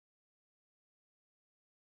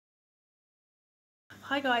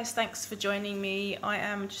Hi guys, thanks for joining me. I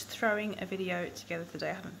am just throwing a video together today.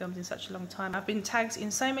 I haven't filmed in such a long time. I've been tagged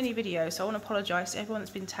in so many videos, so I want to apologise to everyone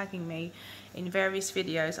that's been tagging me in various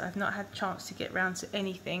videos. I've not had a chance to get around to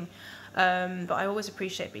anything, but I always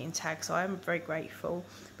appreciate being tagged, so I'm very grateful.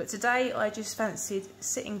 But today I just fancied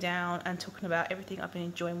sitting down and talking about everything I've been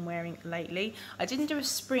enjoying wearing lately. I didn't do a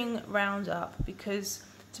spring roundup because,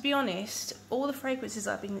 to be honest, all the fragrances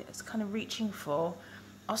I've been kind of reaching for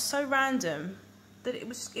are so random that it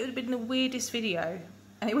would have been the weirdest video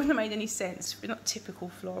and it wouldn't have made any sense. It's not typical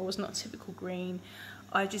floral, it's not typical green.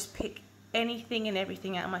 I just pick anything and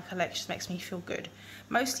everything out of my collection that makes me feel good.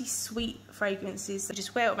 Mostly sweet fragrances. I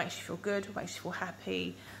just wear what makes you feel good, what makes you feel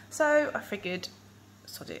happy. So I figured,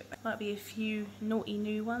 sod it. Might be a few naughty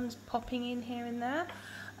new ones popping in here and there.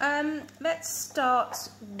 Let's start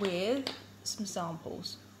with some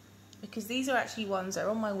samples, because these are actually ones that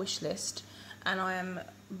are on my wish list and I am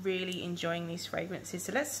really enjoying these fragrances.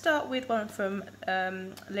 So let's start with one from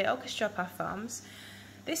Parfums.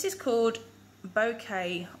 This is called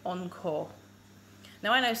Bouquet Encore.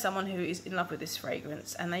 Now, I know someone who is in love with this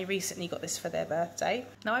fragrance and they recently got this for their birthday.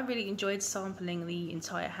 Now, I really enjoyed sampling the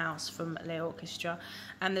entire house from Orchestra,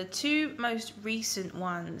 and the two most recent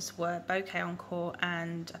ones were Bouquet Encore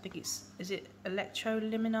and I think is it Electro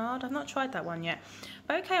Limonade? I've not tried that one yet.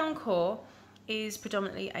 Bouquet Encore is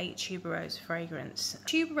predominantly a tuberose fragrance.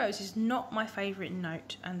 Tuberose is not my favourite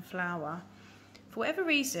note and flower. For whatever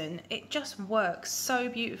reason, it just works so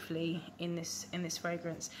beautifully in this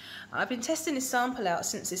fragrance. I've been testing this sample out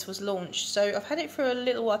since this was launched, so I've had it for a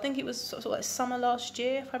little while. I think it was sort of like summer last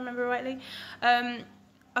year, if I remember rightly.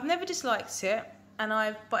 I've never disliked it,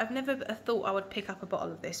 but I've never thought I would pick up a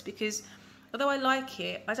bottle of this, because although I like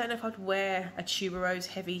it, I don't know if I'd wear a tuberose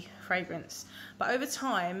heavy fragrance. But over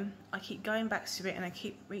time, I keep going back to it and I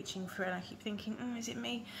keep reaching for it and I keep thinking, is it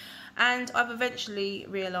me? And I've eventually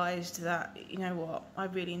realised that, you know what, I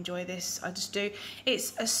really enjoy this. I just do.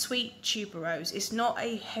 It's a sweet tuberose. It's not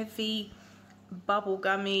a heavy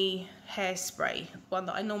bubblegummy hairspray, one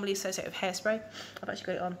that I normally associate with hairspray. I've actually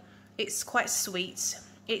got it on. It's quite sweet.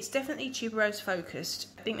 It's definitely tuberose focused.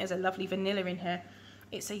 I think there's a lovely vanilla in here.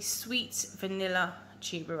 It's a sweet vanilla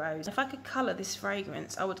tuberose. If I could colour this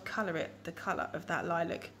fragrance, I would colour it the colour of that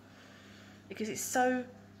lilac, because it's so,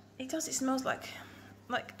 it smells like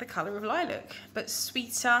the colour of lilac, but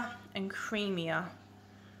sweeter and creamier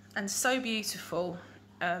and so beautiful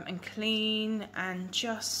and clean and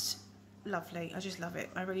just lovely. I just love it,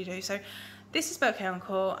 I really do. So this is Bouquet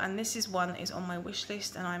Encore, and this is one that is on my wish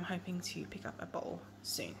list and I'm hoping to pick up a bottle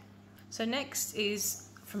soon. So next is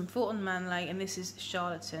from Faun Manle, and this is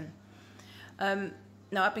Charlatan.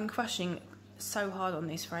 Now, I've been crushing so hard on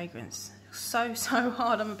this fragrance, so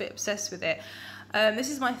hard. I'm a bit obsessed with it. This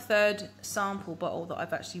is my third sample bottle that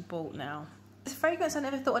I've actually bought now. This fragrance I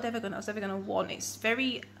never thought I was ever gonna want. It's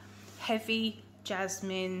very heavy,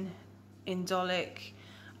 jasmine, indolic,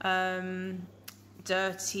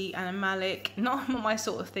 dirty, animalic. Not my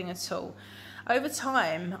sort of thing at all. Over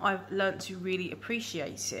time, I've learnt to really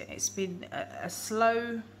appreciate it. It's been a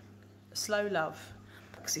slow love,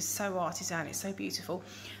 because it's so artisan, it's so beautiful.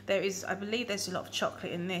 There is, I believe there's a lot of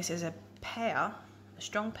chocolate in this. There's a pear, a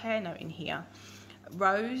strong pear note in here.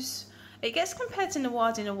 Rose. It gets compared to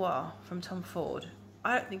Noir de Noir from Tom Ford.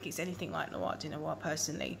 I don't think it's anything like Noir de Noir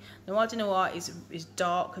personally. Noir de Noir is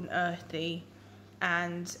dark and earthy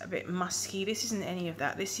and a bit musky. This isn't any of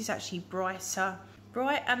that. This is actually brighter,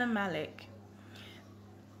 bright animalic.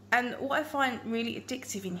 And what I find really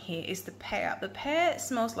addictive in here is the pear. The pear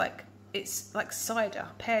smells like, it's like cider,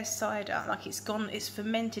 pear cider, like it's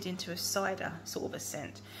fermented into a cider sort of a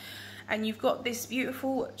scent. And you've got this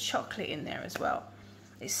beautiful chocolate in there as well.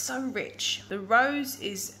 It's so rich. The rose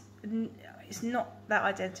is not that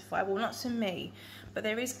identifiable, not to me, but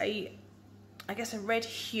there is I guess a red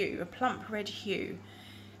hue, a plump red hue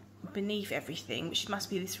beneath everything, which must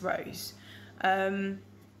be this rose.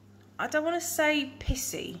 I don't want to say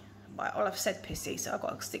pissy. Well, I've said pissy, so I've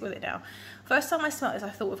got to stick with it now. First time I smelled this, I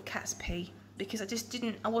thought of cat's pee, because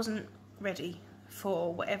I wasn't ready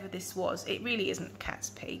for whatever this was. It really isn't cat's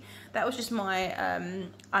pee. That was just my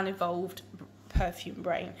unevolved perfume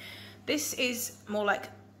brain. This is more like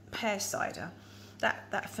pear cider.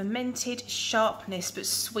 That fermented sharpness but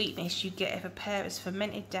sweetness you get if a pear is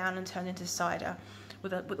fermented down and turned into cider,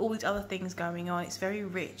 with all these other things going on. It's very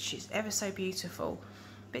rich. It's ever so beautiful.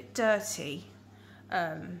 Bit dirty.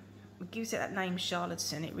 It gives it that name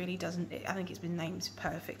Charlatan. It really doesn't. I think it's been named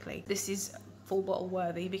perfectly. This is full bottle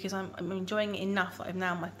worthy, because I'm enjoying it enough that I'm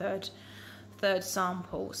now on my third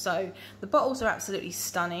sample. So the bottles are absolutely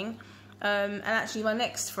stunning. And actually my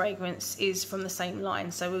next fragrance is from the same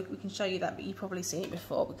line, so we can show you that, but you've probably seen it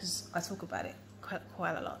before because I talk about it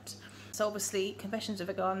quite a lot. So obviously Confessions of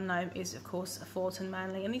a Garden Gnome is of course a Fort and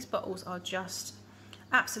Manle, and these bottles are just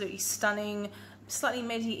absolutely stunning, slightly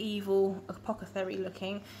medieval, apothecary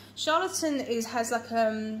looking. Charlatan has like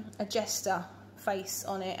a jester face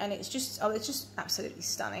on it, and it's just absolutely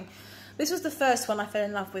stunning. This was the first one I fell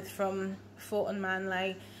in love with from Fort and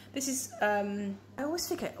Manle. This is, I always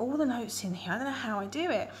forget all the notes in here. I don't know how I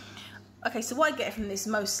do it. Okay, so what I get from this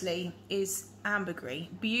mostly is ambergris.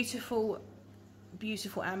 Beautiful,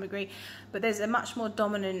 beautiful ambergris. But there's a much more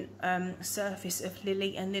dominant surface of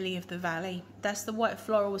lily and lily of the valley. That's the white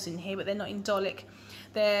florals in here, but they're not indolic.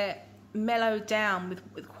 They're mellowed down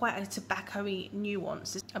with quite a tobacco-y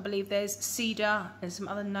nuance. I believe there's cedar and some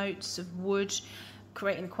other notes of wood,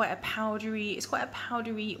 creating quite a powdery, it's quite a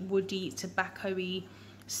powdery, woody, tobacco-y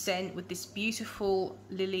scent with this beautiful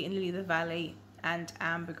lily and lily of the valley and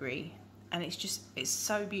ambergris, and it's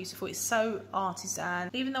so beautiful. It's so artisan.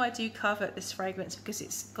 Even though I do covet this fragrance because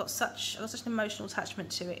it's got such an emotional attachment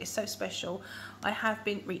to it, it's so special, I have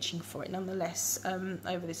been reaching for it nonetheless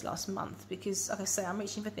over this last month, because like I say, I'm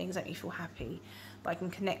reaching for things that make me feel happy, that I can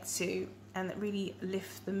connect to, and that really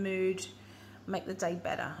lift the mood, make the day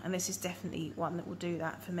better, and this is definitely one that will do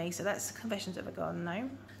that for me. So that's Confessions of a Garden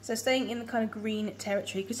Gnome. So staying in the kind of green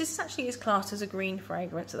territory, because this actually is classed as a green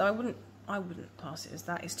fragrance, although I wouldn't class it as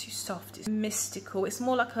that. It's too soft, it's mystical. It's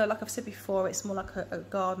more like like I've said before, it's more like a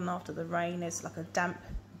garden after the rain. There's like a damp,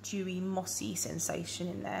 dewy, mossy sensation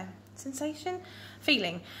in there.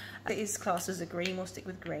 Feeling. It is classed as a green. We'll stick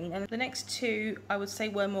with green. And the next two I would say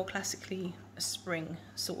were more classically a spring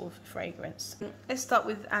sort of fragrance. Let's start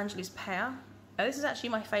with Angelys Pear. This is actually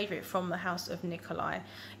my favourite from the house of Nicolai.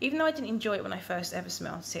 Even though I didn't enjoy it when I first ever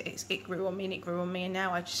smelt it, it grew on me and it grew on me, and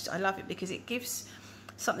now I love it because it gives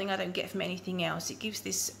something I don't get from anything else. It gives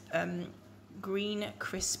this green,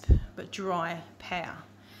 crisp but dry pear,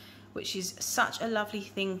 which is such a lovely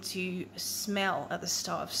thing to smell at the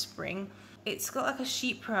start of spring. It's got like a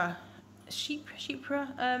chypre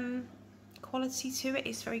quality to it.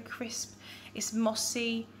 It's very crisp, it's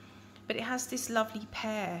mossy, but it has this lovely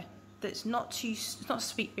pear that's not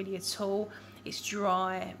sweet really at all. It's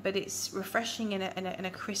dry, but it's refreshing in a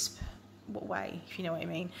crisp way, if you know what I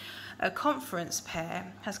mean. A Conference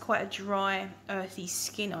Pear has quite a dry, earthy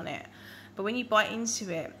skin on it, but when you bite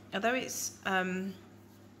into it, although it's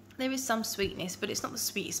there is some sweetness, but it's not the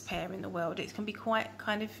sweetest pear in the world. It can be quite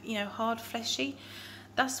kind of, you know, hard, fleshy.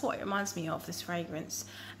 That's what it reminds me of, this fragrance,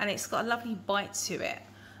 and it's got a lovely bite to it.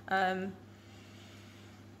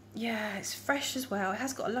 Yeah, it's fresh as well. It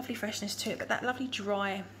has got a lovely freshness to it, but that lovely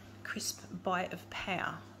dry, crisp bite of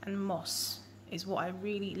pear and moss is what I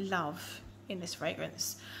really love in this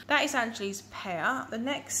fragrance. That is Angelys Pear. The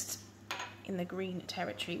next in the green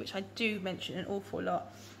territory, which I do mention an awful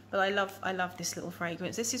lot, but I love this little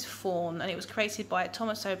fragrance. This is Faun, and it was created by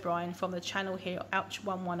Thomas O'Brien from the channel here, Ouch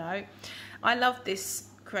 110. I love this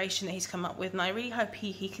creation that he's come up with, and I really hope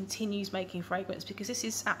he continues making fragrance, because this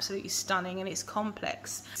is absolutely stunning and it's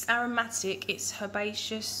complex. It's aromatic, it's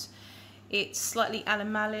herbaceous, it's slightly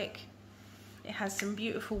animalic. It has some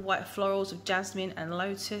beautiful white florals of jasmine and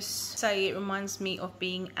lotus. Say it reminds me of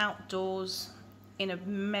being outdoors in a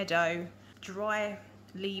meadow, dry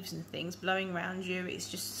leaves and things blowing around you. It's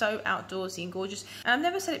just so outdoorsy and gorgeous. And I've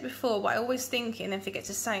never said it before, but I always think it and then forget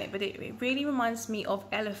to say it, but it really reminds me of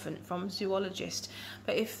Elephant from Zoologist.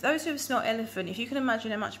 But if those who have smelled Elephant, if you can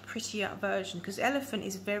imagine a much prettier version, because Elephant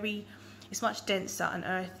is it's much denser and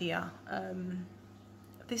earthier.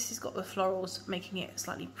 This has got the florals making it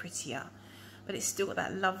slightly prettier, but it's still got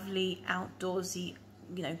that lovely outdoorsy,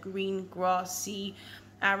 you know, green, grassy,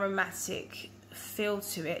 aromatic feel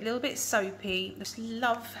to it. A little bit soapy. Just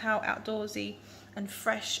love how outdoorsy and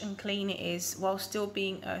fresh and clean it is, while still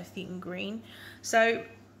being earthy and green. So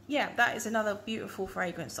yeah, that is another beautiful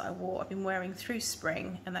fragrance that I've been wearing through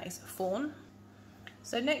spring, and that is Faun.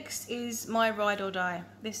 So next is my Ride or Die.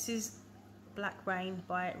 This is Black Rain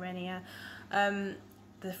by Renier.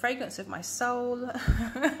 The fragrance of my soul.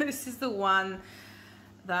 This is the one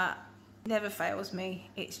that never fails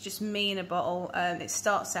me. It's just me in a bottle. It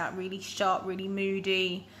starts out really sharp, really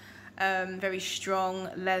moody, very strong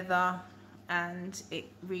leather, and it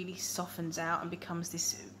really softens out and becomes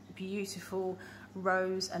this beautiful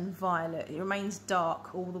rose and violet. It remains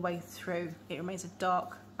dark all the way through. It remains a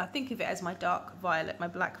dark, I think of it as my dark violet, my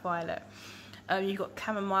black violet. You've got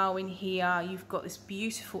chamomile in here, you've got this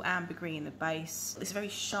beautiful ambergris in the base. It's a very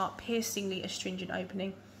sharp, piercingly astringent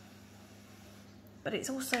opening, but it's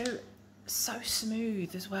also so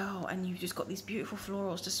smooth as well, and you've just got these beautiful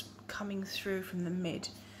florals just coming through from the mid.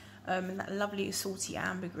 and that lovely salty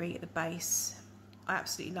ambergris at the base. I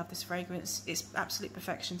absolutely love this fragrance. It's absolute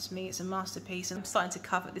perfection to me. It's a masterpiece, and I'm starting to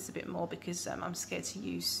covet this a bit more because I'm scared to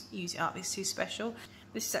use it up. It's too special.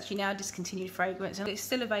 This is actually now a discontinued fragrance, and it's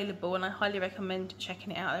still available, and I highly recommend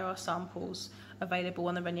checking it out. There are samples available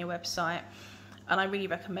on the Renier website, and I really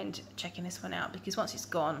recommend checking this one out because once it's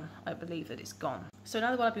gone, I believe that it's gone. So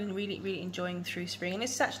another one I've been really enjoying through spring, and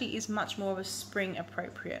this actually is much more of a spring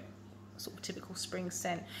appropriate sort of typical spring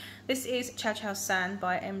scent. This is Cio Cio San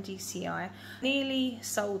by MDCI. Nearly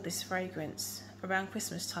sold this fragrance around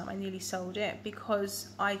Christmas time. I nearly sold it because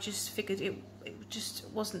I just figured it just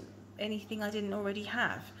wasn't anything I didn't already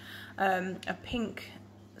have. A pink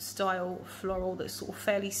style floral that's sort of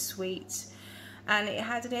fairly sweet, and it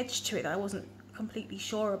had an edge to it that I wasn't completely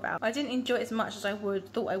sure about. I didn't enjoy it as much as I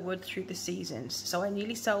thought I would through the seasons, so I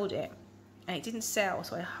nearly sold it. And it didn't sell,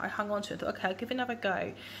 so I hung on to it and thought, okay, I'll give it another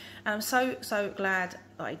go. And I'm so glad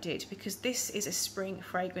that I did, because this is a spring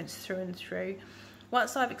fragrance through and through.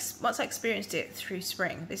 Once I experienced it through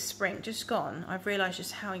spring, this spring just gone, I've realised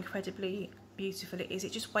just how incredibly beautiful it is.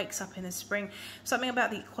 It just wakes up in the spring. Something about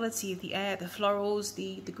the quality of the air, the florals,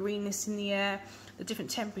 the greenness in the air, the different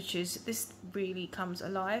temperatures, this really comes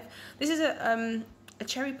alive. This is a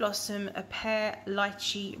cherry blossom, a pear,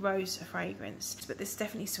 lychee, rose fragrance, but there's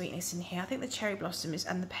definitely sweetness in here. I think the cherry blossom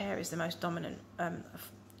and the pear is the most dominant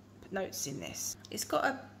notes in this. It's got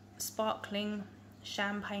a sparkling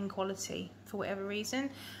champagne quality for whatever reason,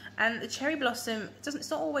 and the cherry blossom it's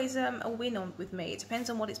not always a win with me. It depends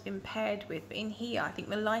on what it's been paired with, but in here I think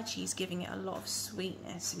the lychee is giving it a lot of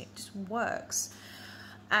sweetness, and it just works.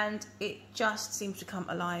 And it just seems to come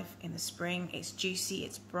alive in the spring. It's juicy,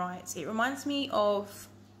 it's bright. It reminds me of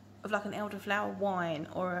like an elderflower wine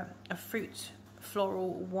or a fruit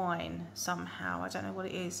floral wine somehow. I don't know what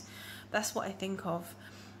it is. That's what I think of.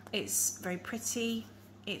 It's very pretty.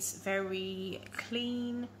 It's very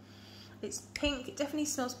clean. It's pink. It definitely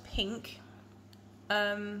smells pink,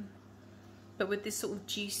 but with this sort of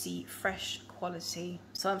juicy, fresh quality.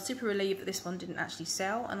 So I'm super relieved that this one didn't actually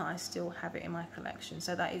sell and I still have it in my collection.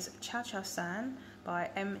 So that is Cio Cio San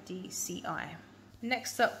by MDCI.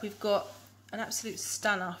 Next up, we've got an absolute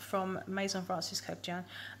stunner from Maison Coveted.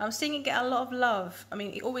 I'm seeing it get a lot of love. I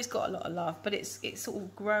mean, it always got a lot of love, but it's sort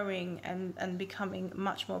of growing and becoming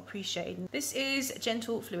much more appreciated. This is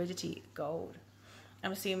Gentle Fluidity Gold.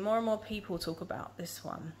 I'm seeing more and more people talk about this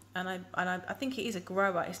one, and I think it is a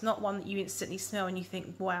grower. It's not one that you instantly smell and you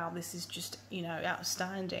think, wow, this is just, you know,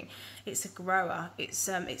 outstanding. It's a grower. It's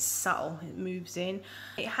subtle. It moves in.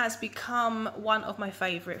 It has become one of my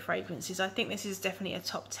favourite fragrances. I think this is definitely a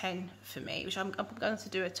top 10 for me, which I'm going to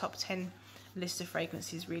do a top 10 list of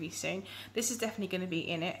fragrances really soon. This is definitely going to be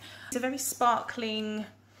in it. It's a very sparkling.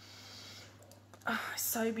 Oh,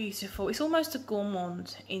 so beautiful. It's almost a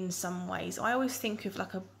gourmand in some ways. I always think of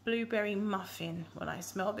like a blueberry muffin when I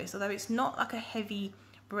smell this, although it's not like a heavy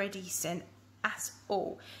bready scent at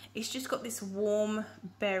all. It's just got this warm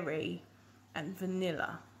berry and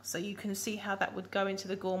vanilla, so you can see how that would go into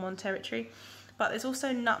the gourmand territory. But there's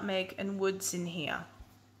also nutmeg and woods in here.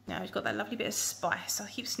 Now it's got that lovely bit of spice. I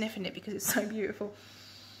keep sniffing it because it's so beautiful.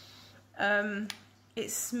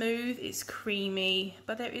 It's smooth, it's creamy,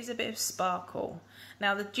 but there is a bit of sparkle.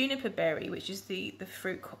 Now the juniper berry, which is the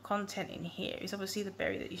fruit content in here, is obviously the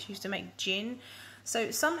berry that is used to make gin. So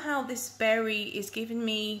somehow this berry is giving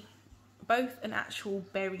me both an actual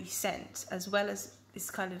berry scent as well as this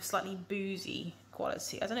kind of slightly boozy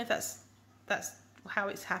quality. I don't know if that's how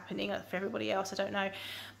it's happening for everybody else, I don't know.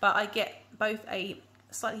 But I get both a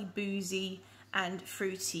slightly boozy and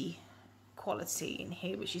fruity quality in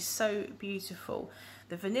here, which is so beautiful.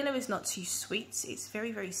 The vanilla is not too sweet, it's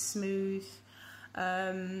very smooth,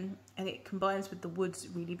 and it combines with the woods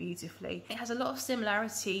really beautifully. It has a lot of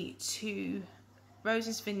similarity to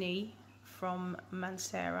Roses Vanille from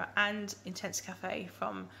Manle and Intense Cafe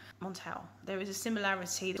from Montal. There is a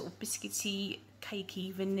similarity, sort of biscuity,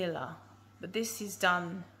 cakey vanilla, but this is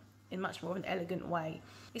done in much more of an elegant way.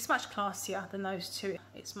 It's much classier than those two.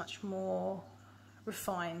 It's much more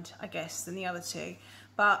refined, I guess, than the other two,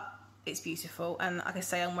 but it's beautiful. And like I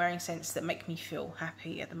say, I'm wearing scents that make me feel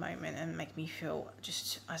happy at the moment and make me feel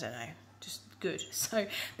just, I don't know, just good. So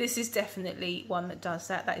this is definitely one that does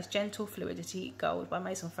that. That is Gentle Fluidity Gold by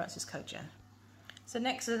Maison Coveted. So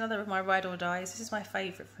next is another of my ride or dies. This is my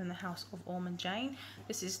favourite from the house of Ormonde.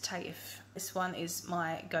 This is Taif. This one is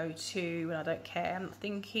my go-to when I don't care. I'm not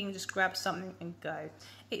thinking, just grab something and go.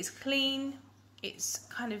 It's clean, it's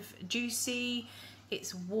kind of juicy,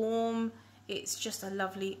 it's warm, it's just a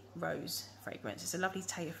lovely rose fragrance. It's a lovely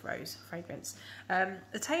Taif rose fragrance.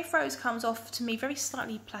 The Taif rose comes off to me very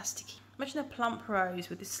slightly plasticky. Imagine a plump rose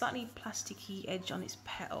with this slightly plasticky edge on its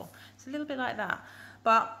petal. It's a little bit like that,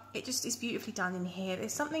 but it just is beautifully done in here.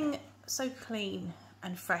 There's something so clean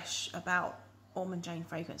and fresh about Ormonde Jayne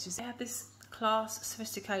fragrances. They have this class,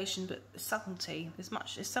 sophistication, but subtlety. There's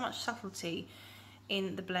so much subtlety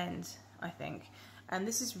in the blend, I think, and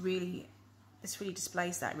this really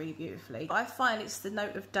displays that really beautifully. I find it's the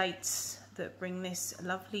note of dates that bring this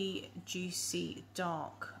lovely, juicy,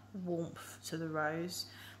 dark warmth to the rose,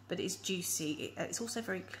 but it's juicy. It's also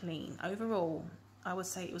very clean. Overall, I would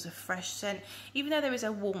say it was a fresh scent. Even though there is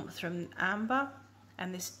a warmth from amber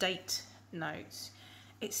and this date note,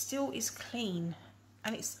 it still is clean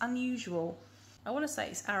and it's unusual. I want to say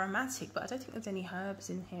it's aromatic, but I don't think there's any herbs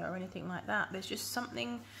in here or anything like that. There's just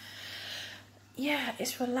something, yeah,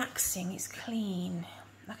 it's relaxing, it's clean.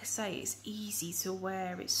 Like I say, it's easy to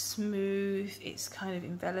wear, it's smooth, it's kind of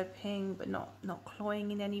enveloping, but not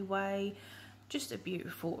cloying in any way. Just a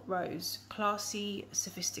beautiful rose, classy,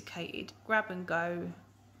 sophisticated, grab and go,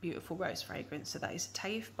 beautiful rose fragrance. So that is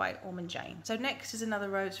Taif by Ormonde Jayne. So next is another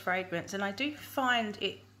rose fragrance, and I do find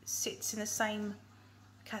it sits in the same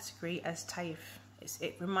category as Taif.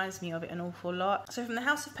 It reminds me of it an awful lot. So from the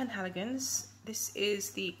House of Penhaligons, this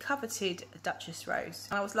is the Coveted Duchess Rose.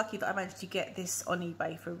 And I was lucky that I managed to get this on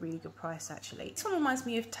eBay for a really good price actually. This one reminds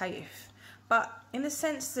me of Taif, but in the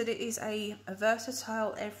sense that it is a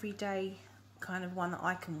versatile, everyday kind of one that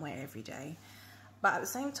I can wear every day. But at the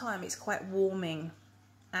same time, it's quite warming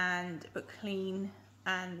but clean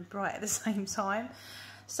and bright at the same time.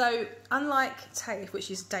 So unlike Taif,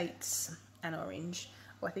 which is dates and orange,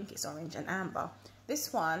 or I think it's orange and amber,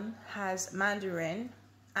 this one has mandarin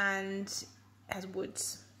and has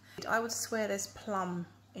woods. I would swear there's plum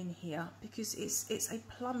in here because it's a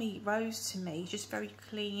plummy rose to me, just very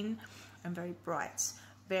clean and very bright,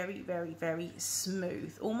 very, very, very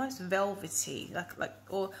smooth, almost velvety,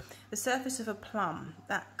 or the surface of a plum,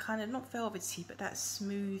 that kind of, not velvety, but that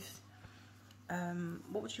smooth,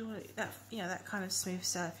 what would you want it, that, you know, that kind of smooth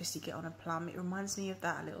surface you get on a plum. It reminds me of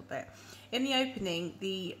that a little bit. In the opening,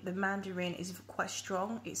 the mandarin is quite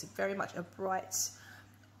strong. It's very much a bright,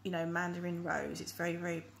 you know, mandarin rose. It's very,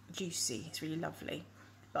 very juicy. It's really lovely.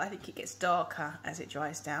 But I think it gets darker as it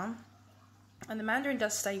dries down. And the mandarin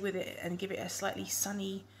does stay with it and give it a slightly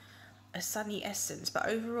sunny essence. But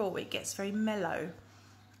overall, it gets very mellow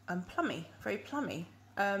and plummy, very plummy.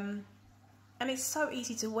 And it's so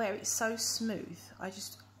easy to wear. It's so smooth. I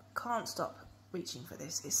just can't stop reaching for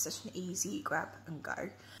this. It's such an easy grab and go.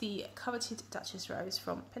 The Coveted Duchess Rose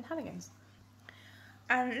from Penhaligons.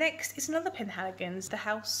 And next is another Penhaligons, the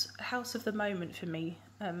house of the moment for me.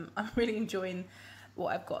 I'm really enjoying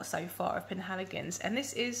what I've got so far of Penhaligons, and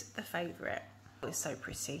this is the favourite. It's so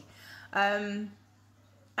pretty. And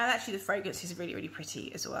actually the fragrance is really, really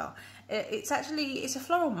pretty as well. It's a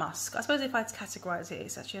floral musk. I suppose if I had to categorise it,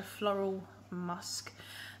 it's actually a floral musk.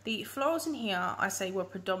 The florals in here, I say, were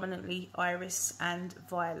predominantly iris and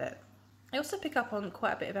violet. I also pick up on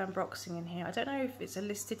quite a bit of ambroxan in here. I don't know if it's a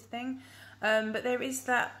listed thing, but there is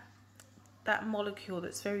that molecule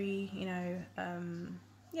that's very, you know,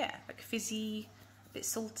 yeah, like fizzy, a bit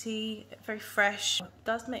salty, very fresh. It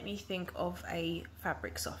does make me think of a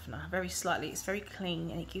fabric softener, very slightly. It's very clean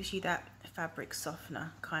and it gives you that fabric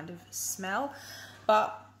softener kind of smell,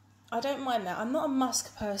 but I don't mind that. I'm not a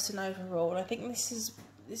musk person overall. I think this is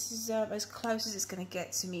as close as it's going to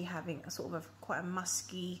get to me having a sort of quite a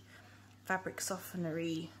musky, fabric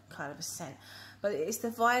softenery kind of a scent. But it's the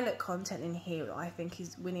violet content in here that I think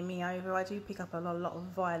is winning me over. I do pick up a lot of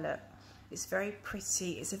violet. It's very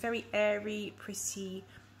pretty. It's a very airy, pretty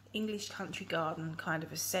English country garden kind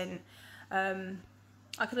of a scent.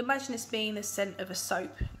 I could imagine this being the scent of a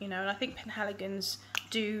soap, you know, and I think Penhaligons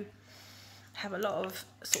do have a lot of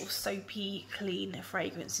sort of soapy, clean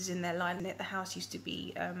fragrances in their line. The house used to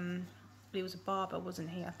be, he was a barber, wasn't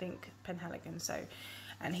he? I think Penhaligons,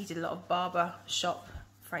 and he did a lot of barber shop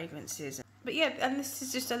fragrances. But yeah, and this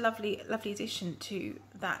is just a lovely addition to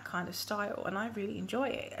that kind of style, and I really enjoy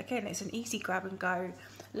it. Again, it's an easy grab and go,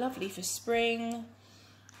 lovely for spring.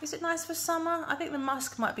 Is it nice for summer? I think the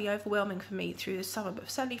musk might be overwhelming for me through the summer, but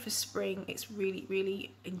certainly for spring, it's really,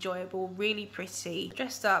 really enjoyable, really pretty.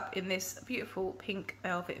 Dressed up in this beautiful pink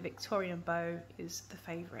velvet Victorian bow is the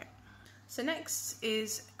favourite. So next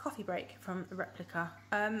is Coffee Break from Replica.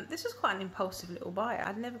 This was quite an impulsive little buy.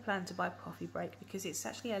 I'd never planned to buy Coffee Break because it's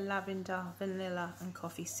actually a lavender, vanilla and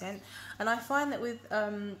coffee scent. And I find that with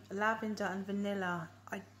lavender and vanilla,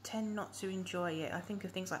 I tend not to enjoy it. I think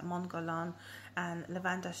of things like Montgalant and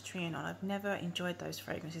Lavandas Trianon. I've never enjoyed those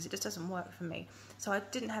fragrances. It just doesn't work for me. So I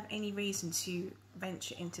didn't have any reason to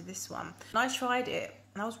venture into this one. And I tried it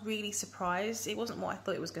and I was really surprised. It wasn't what I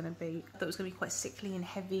thought it was going to be. I thought it was going to be quite sickly and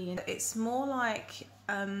heavy, and it's more like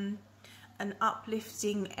an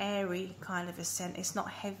uplifting, airy kind of a scent. It's not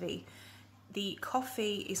heavy. The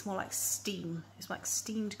coffee is more like steam. It's like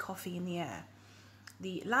steamed coffee in the air.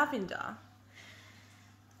 The lavender,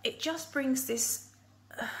 it just brings this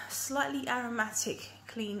slightly aromatic,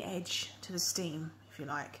 clean edge to the steam, if you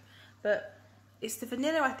like. But it's the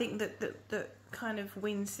vanilla, I think, that kind of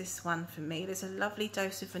wins this one for me. There's a lovely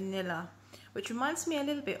dose of vanilla, which reminds me a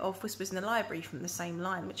little bit of Whispers in the Library from the same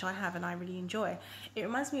line, which I have and I really enjoy. It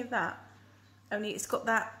reminds me of that, only it's got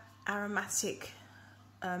that aromatic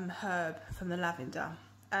herb from the lavender.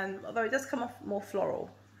 And although it does come off more floral,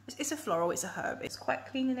 it's a floral, it's a herb. It's quite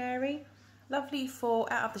clean and airy. Lovely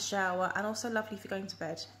for out of the shower, and also lovely for going to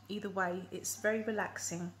bed. Either way, it's very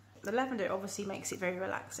relaxing. The lavender obviously makes it very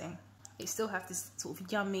relaxing. It still has this sort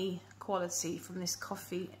of yummy quality from this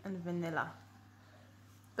coffee and vanilla,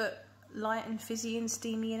 but light and fizzy and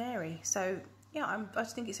steamy and airy. So yeah, I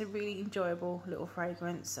just think it's a really enjoyable little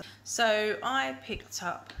fragrance. So I picked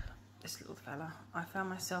up this little fella. I found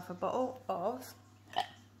myself a bottle of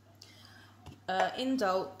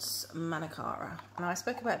Indult's Manakara. Now, I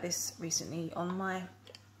spoke about this recently on my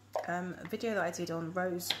video that I did on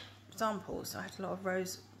rose samples. I had a lot of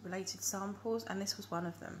rose related samples, and this was one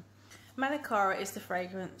of them. Manakara is the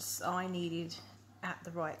fragrance I needed at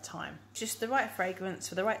the right time. Just the right fragrance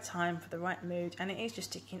for the right time, for the right mood, and it is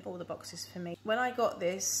just ticking all the boxes for me. When I got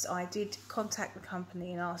this, I did contact the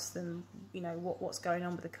company and ask them, you know, what's going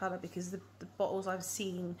on with the colour, because the bottles I've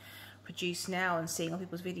seen produced now and seeing on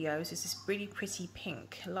people's videos is this really pretty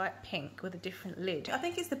pink, light pink with a different lid. I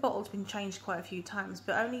think it's the bottle's been changed quite a few times,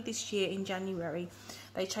 but only this year in January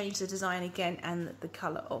they changed the design again and the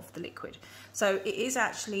colour of the liquid. So it is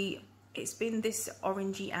actually, it's been this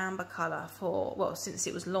orangey amber colour for, well, since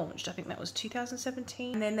it was launched. I think that was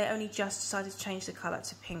 2017, and then they only just decided to change the colour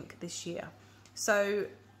to pink this year. So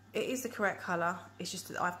it is the correct colour, it's just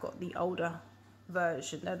that I've got the older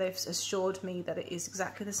version. Now, they've assured me that it is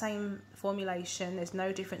exactly the same formulation, there's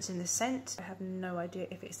no difference in the scent. I have no idea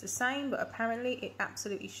if it's the same, but apparently it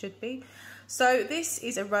absolutely should be. So this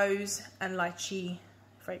is a rose and lychee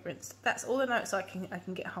fragrance. That's all the notes I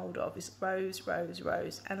can get hold of, is rose, rose,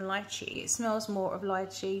 rose and lychee. It smells more of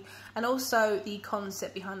lychee, and also the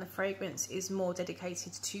concept behind the fragrance is more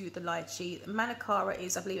dedicated to the lychee. Manakara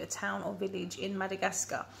is, I believe, a town or village in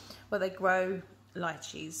Madagascar where they grow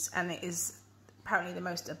lychees, and it is apparently the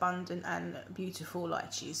most abundant and beautiful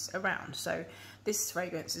lychees around. So this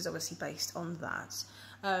fragrance is obviously based on that.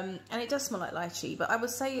 And it does smell like lychee, but I would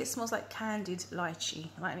say it smells like candied lychee,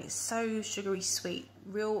 right? And it's so sugary sweet,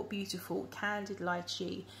 real beautiful candied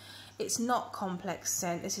lychee. It's not complex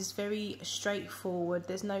scent. This is very straightforward.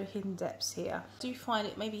 There's no hidden depths here. I do find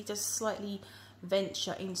it maybe just slightly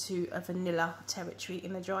venture into a vanilla territory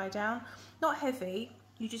in the dry down. Not heavy.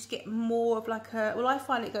 You just get more of like a, well, I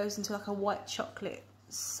find it goes into like a white chocolate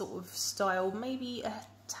sort of style, maybe a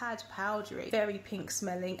tad powdery, very pink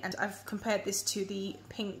smelling. And I've compared this to the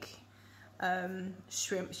pink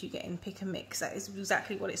shrimps you get in Pick and Mix. That is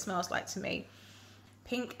exactly what it smells like to me.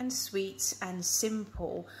 Pink and sweet and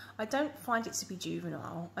simple. I don't find it to be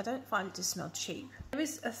juvenile. I don't find it to smell cheap. There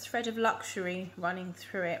is a thread of luxury running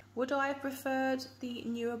through it. Would I have preferred the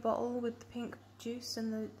newer bottle with the pink juice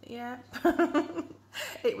and the, yeah.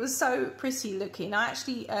 It was so pretty looking. I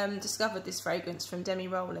actually discovered this fragrance from Demi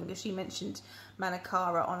Rowling, as she mentioned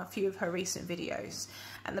Manakara on a few of her recent videos,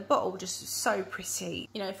 and the bottle just so pretty.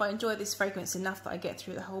 You know, if I enjoy this fragrance enough that I get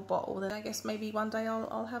through the whole bottle, then I guess maybe one day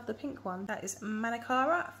I'll have the pink one. That is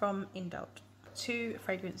Manakara from Indult. Two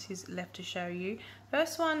fragrances left to show you.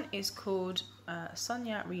 First one is called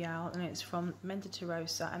Sogno Reale, and it's from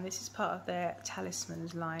Mendittorosa, and this is part of their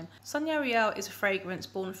Talismans line. Sogno Reale is a fragrance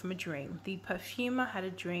born from a dream. The perfumer had a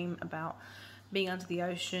dream about being under the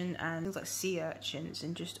ocean and things like sea urchins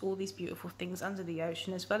and just all these beautiful things under the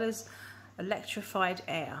ocean, as well as electrified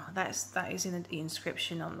air. That is in the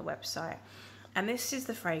inscription on the website. And this is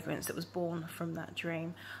the fragrance that was born from that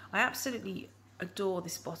dream. I absolutely adore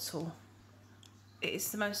this bottle.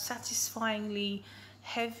 It's the most satisfyingly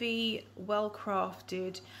heavy, well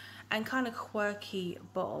crafted and kind of quirky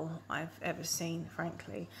bottle I've ever seen,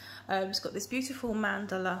 frankly. It's got this beautiful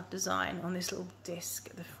mandala design on this little disc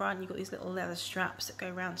at the front. You've got these little leather straps that go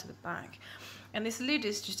around to the back, and this lid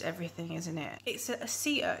is just everything, isn't it? It's a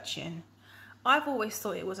sea urchin. I've always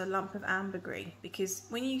thought it was a lump of ambergris, because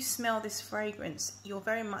when you smell this fragrance, you're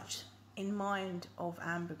very much in mind of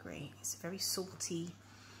ambergris. It's a very salty,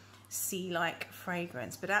 sea-like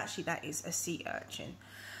fragrance, but actually that is a sea urchin.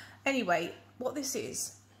 Anyway, what this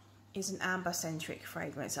is is an amber-centric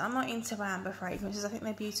fragrance. I'm not into amber fragrances. I think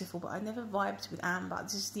they're beautiful, but I never vibed with amber.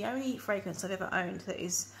 This is the only fragrance I've ever owned that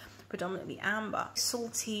is predominantly amber.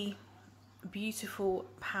 Salty, beautiful,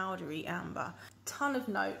 powdery amber. Ton of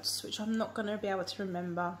notes, which I'm not going to be able to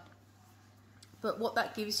remember. But what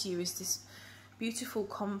that gives you is this beautiful,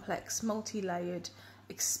 complex, multi-layered,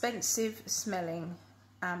 expensive smelling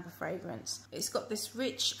amber fragrance. It's got this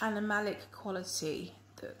rich animalic quality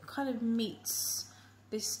that kind of meets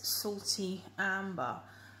this salty amber,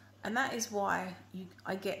 and that is why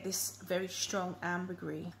I get this very strong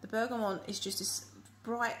ambergris. The bergamot is just this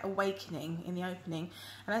bright awakening in the opening,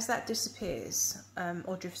 and as that disappears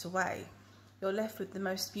or drifts away, you're left with the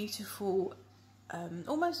most beautiful,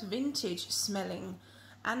 almost vintage smelling,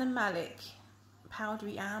 animalic,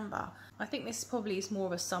 powdery amber. I think this probably is more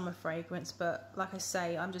of a summer fragrance, but like I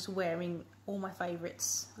say, I'm just wearing all my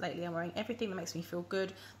favourites lately. I'm wearing everything that makes me feel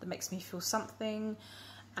good, that makes me feel something,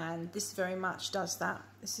 and this very much does that.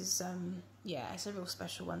 This is, yeah, it's a real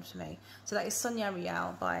special one for me. So that is Sogno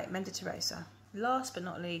Reale by Mendittorosa. Last but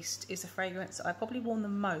not least is a fragrance that I've probably worn the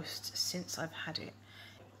most since I've had it.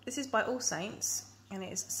 This is by Allsaints, and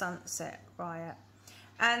it is Sunset Riot.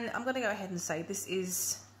 And I'm going to go ahead and say this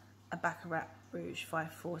is a Baccarat Rouge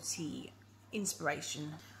 540 inspiration.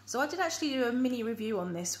 So I did actually do a mini review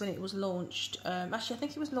on this when it was launched. Actually, I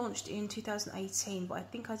think it was launched in 2018, but I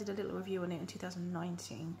think I did a little review on it in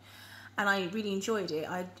 2019. And I really enjoyed it.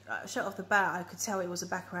 Straight off the bat, I could tell it was a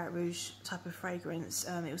Baccarat Rouge type of fragrance.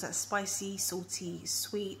 It was that spicy, salty,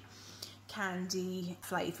 sweet, candy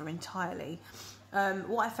flavour entirely.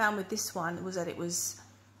 What I found with this one was that it was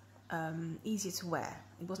easier to wear.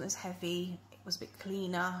 It wasn't as heavy, it was a bit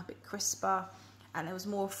cleaner, a bit crisper, and there was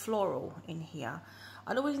more floral in here.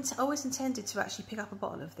 I'd always intended to actually pick up a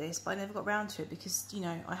bottle of this, but I never got round to it because, you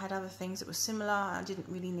know, I had other things that were similar and I didn't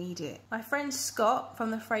really need it. My friend Scott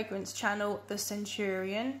from the fragrance channel, The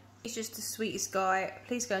Scenturion, he's just the sweetest guy.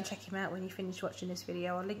 Please go and check him out when you finish watching this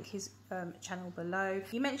video. I'll link his channel below.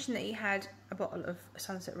 He mentioned that he had a bottle of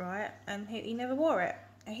Sunset Riot and he never wore it.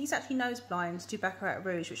 And he's actually nose blind to Baccarat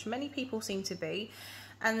Rouge, which many people seem to be.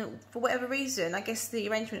 And for whatever reason, I guess the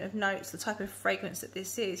arrangement of notes, the type of fragrance that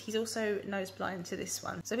this is, he's also nose blind to this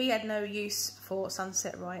one. So he had no use for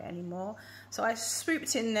Sunset Riot anymore. So I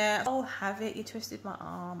swooped in there. I'll have it. You twisted my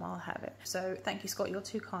arm. I'll have it. So thank you, Scott. You're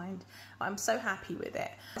too kind. I'm so happy with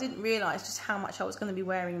it. I didn't realise just how much I was going to be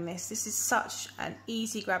wearing this. This is such an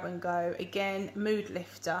easy grab and go. Again, mood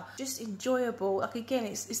lifter. Just enjoyable. Like, again,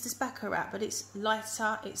 it's this Baccarat, but it's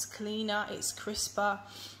lighter, it's cleaner, it's crisper.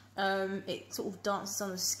 It sort of dances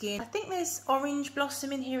on the skin. I think there's orange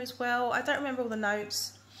blossom in here as well. I don't remember all the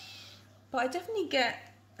notes, but I definitely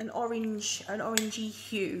get an orangey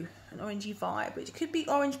hue, an orangey vibe. It could be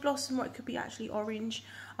orange blossom or it could be actually orange.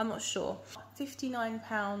 I'm not sure.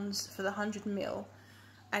 £59 for the 100 ml.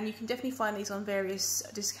 And you can definitely find these on various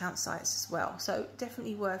discount sites as well. So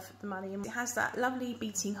definitely worth the money. It has that lovely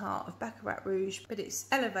beating heart of Baccarat Rouge, but it's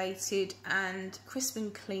elevated and crisp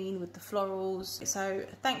and clean with the florals. So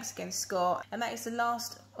thanks again, Scott. And that is the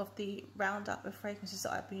last of the roundup of fragrances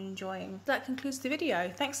that I've been enjoying. That concludes the video.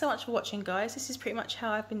 Thanks so much for watching, guys. This is pretty much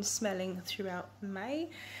how I've been smelling throughout May.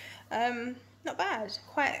 Not bad.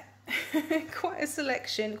 Quite a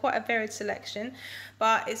selection, quite a varied selection,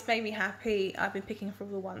 but it's made me happy. I've been picking for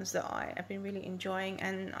all the ones that I have been really enjoying,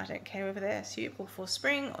 and I don't care whether they're suitable for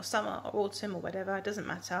spring or summer or autumn or whatever. It doesn't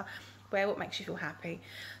matter. Wear what makes you feel happy.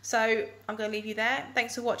 So I'm going to leave you there.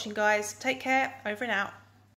 Thanks for watching, guys. Take care. Over and out.